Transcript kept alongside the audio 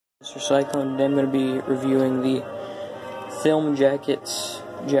Mr. Cyclone. Today I'm going to be reviewing the FilmsJackets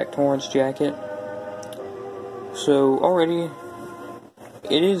Torrance jacket. So already,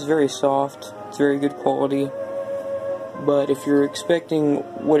 it is very soft, it's very good quality, but if you're expecting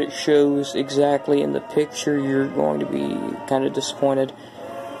what it shows exactly in the picture, you're going to be kind of disappointed.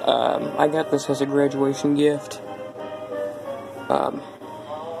 I got this as a graduation gift.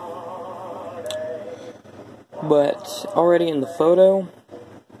 But already in the photo,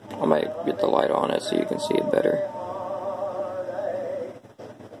 I might get the light on it so you can see it better.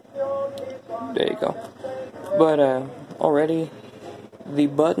 There you go. But already the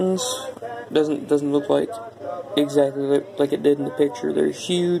buttons doesn't look like exactly like it did in the picture. They're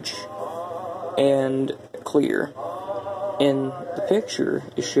huge and clear. In the picture,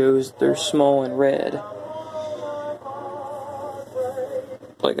 it shows they're small and red.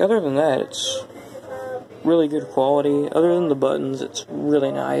 Like, other than that, it's really good quality. Other than the buttons, it's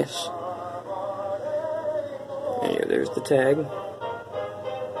really nice. And yeah, there's the tag.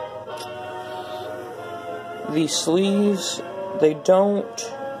 The sleeves, they don't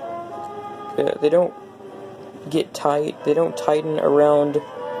get tight. They don't tighten around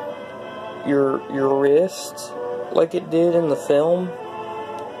your wrist like it did in the film,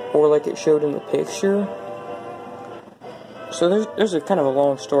 or like it showed in the picture. So there's a kind of a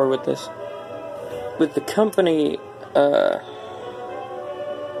long story with this. With the company,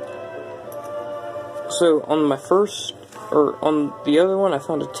 so on my first, or on the other one, I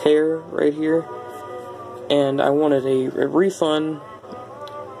found a tear right here, and I wanted a refund,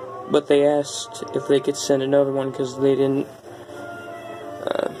 but they asked if they could send another one because they didn't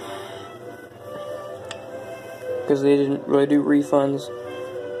really do refunds.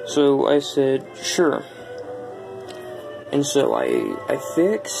 So I said sure, and so I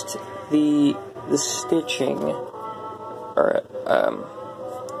fixed the stitching. Or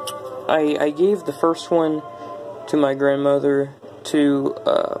I gave the first one to my grandmother to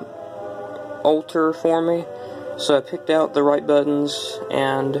alter for me, so I picked out the right buttons,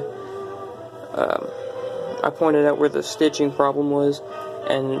 and I pointed out where the stitching problem was,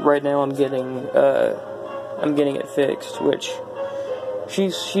 and right now I'm getting it fixed, which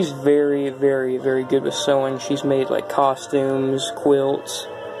she's very, very, very good with sewing. She's made like costumes, quilts.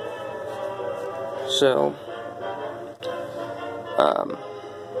 So,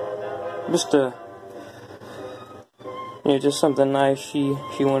 just something nice she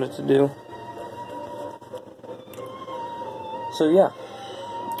wanted to do. So yeah,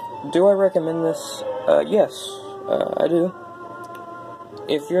 do I recommend this? Yes, I do.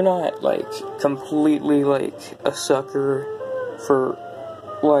 If you're not like completely like a sucker for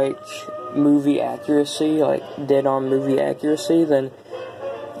like movie accuracy, like dead-on movie accuracy, then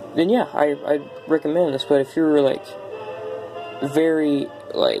yeah, I recommend this. But if you're like very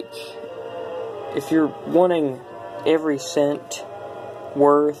like, if you're wanting every cent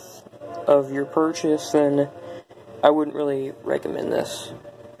worth of your purchase, then I wouldn't really recommend this.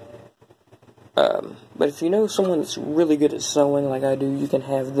 But if you know someone that's really good at sewing like I do, you can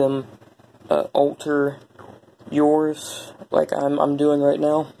have them alter yours like I'm doing right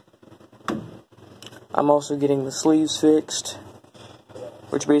now. I'm also getting the sleeves fixed,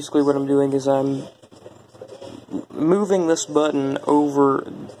 which basically what I'm doing is I'm moving this button over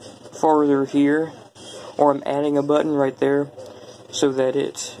farther here, or I'm adding a button right there, so that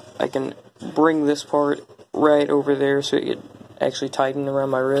I can bring this part right over there so it actually tighten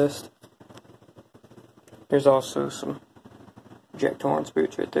around my wrist. There's also some Jack Torrance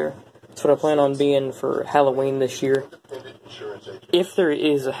boots right there. That's what I plan on being for Halloween this year. If there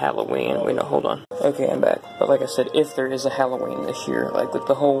is a Halloween. Wait, no, hold on. Okay, I'm back. But like I said, if there is a Halloween this year, like with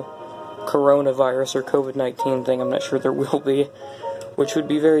the whole coronavirus or COVID-19 thing, I'm not sure there will be, which would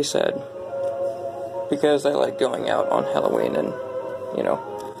be very sad, because I like going out on Halloween, and, you know,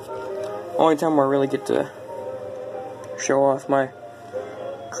 only time where I really get to show off my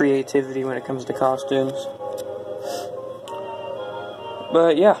creativity when it comes to costumes.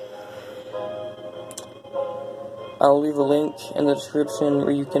 But yeah, I'll leave a link in the description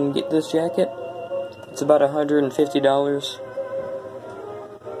where you can get this jacket. It's about $150.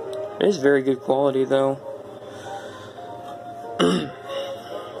 It is very good quality though.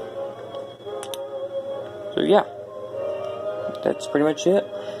 So yeah, that's pretty much it.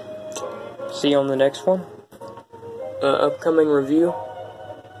 See you on the next one. Upcoming review,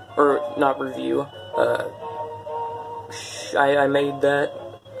 or not review, I made that.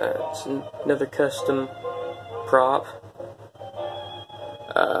 It's another custom prop.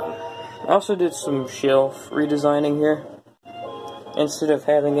 I also did some shelf redesigning here. Instead of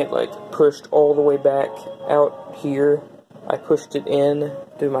having it like pushed all the way back out here, I pushed it in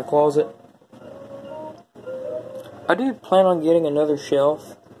through my closet. I do plan on getting another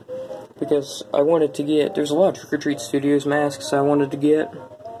shelf, because I wanted to get, there's a lot of Trick or Treat Studios masks I wanted to get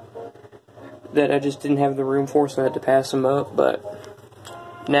that I just didn't have the room for, so I had to pass them up. But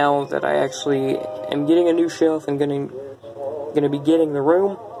now that I actually am getting a new shelf and going to be getting the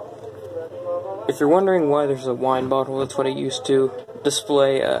room, if you're wondering why there's a wine bottle, that's what I used to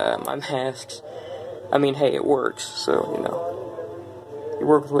display my masks. I mean, hey, it works, so, you know, you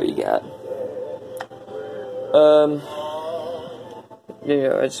work with what you got.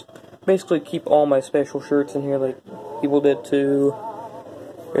 Yeah, I just basically keep all my special shirts in here, like Evil Dead 2.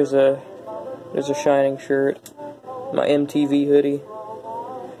 There's a Shining shirt, my MTV hoodie,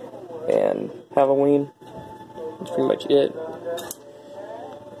 and Halloween. That's pretty much it.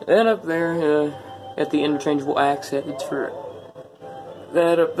 Then up there, at the interchangeable accent, it's for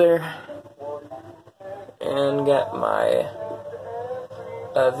that up there. And got my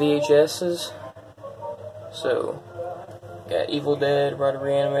VHSs. So, got Evil Dead, Ride a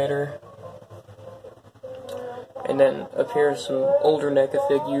Reanimator. And then up here some older NECA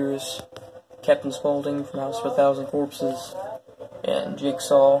figures. Captain Spaulding from House of a Thousand Corpses. And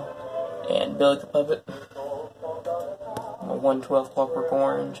Jigsaw. And Billy the Puppet. 112 Clockwork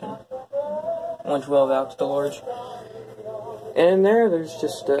Orange. And 112 Alex DeLarge. And there's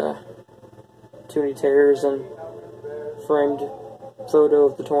just Toonie Terrors and framed photo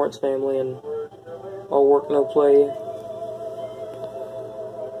of the Torrance family and all work no play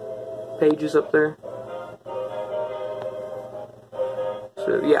pages up there.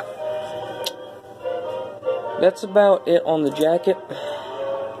 So yeah, that's about it on the jacket.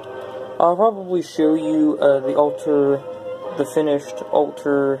 I'll probably show you the finished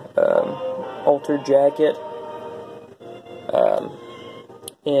altar jacket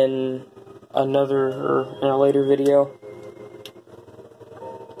in a later video.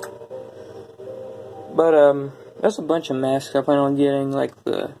 But that's a bunch of masks I plan on getting, like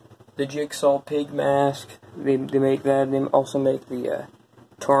the Jigsaw pig mask. They make that. They also make the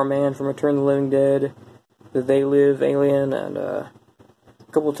Tarman from Return of the Living Dead, the They Live alien, and a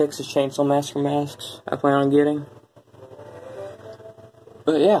couple of Texas Chainsaw Massacre masks I plan on getting.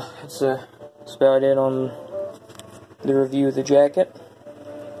 But yeah, that's about it on the review of the jacket.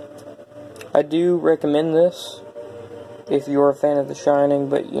 I do recommend this if you're a fan of The Shining,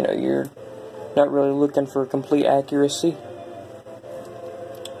 but you know, you're not really looking for complete accuracy.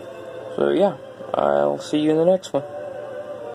 So yeah, I'll see you in the next one.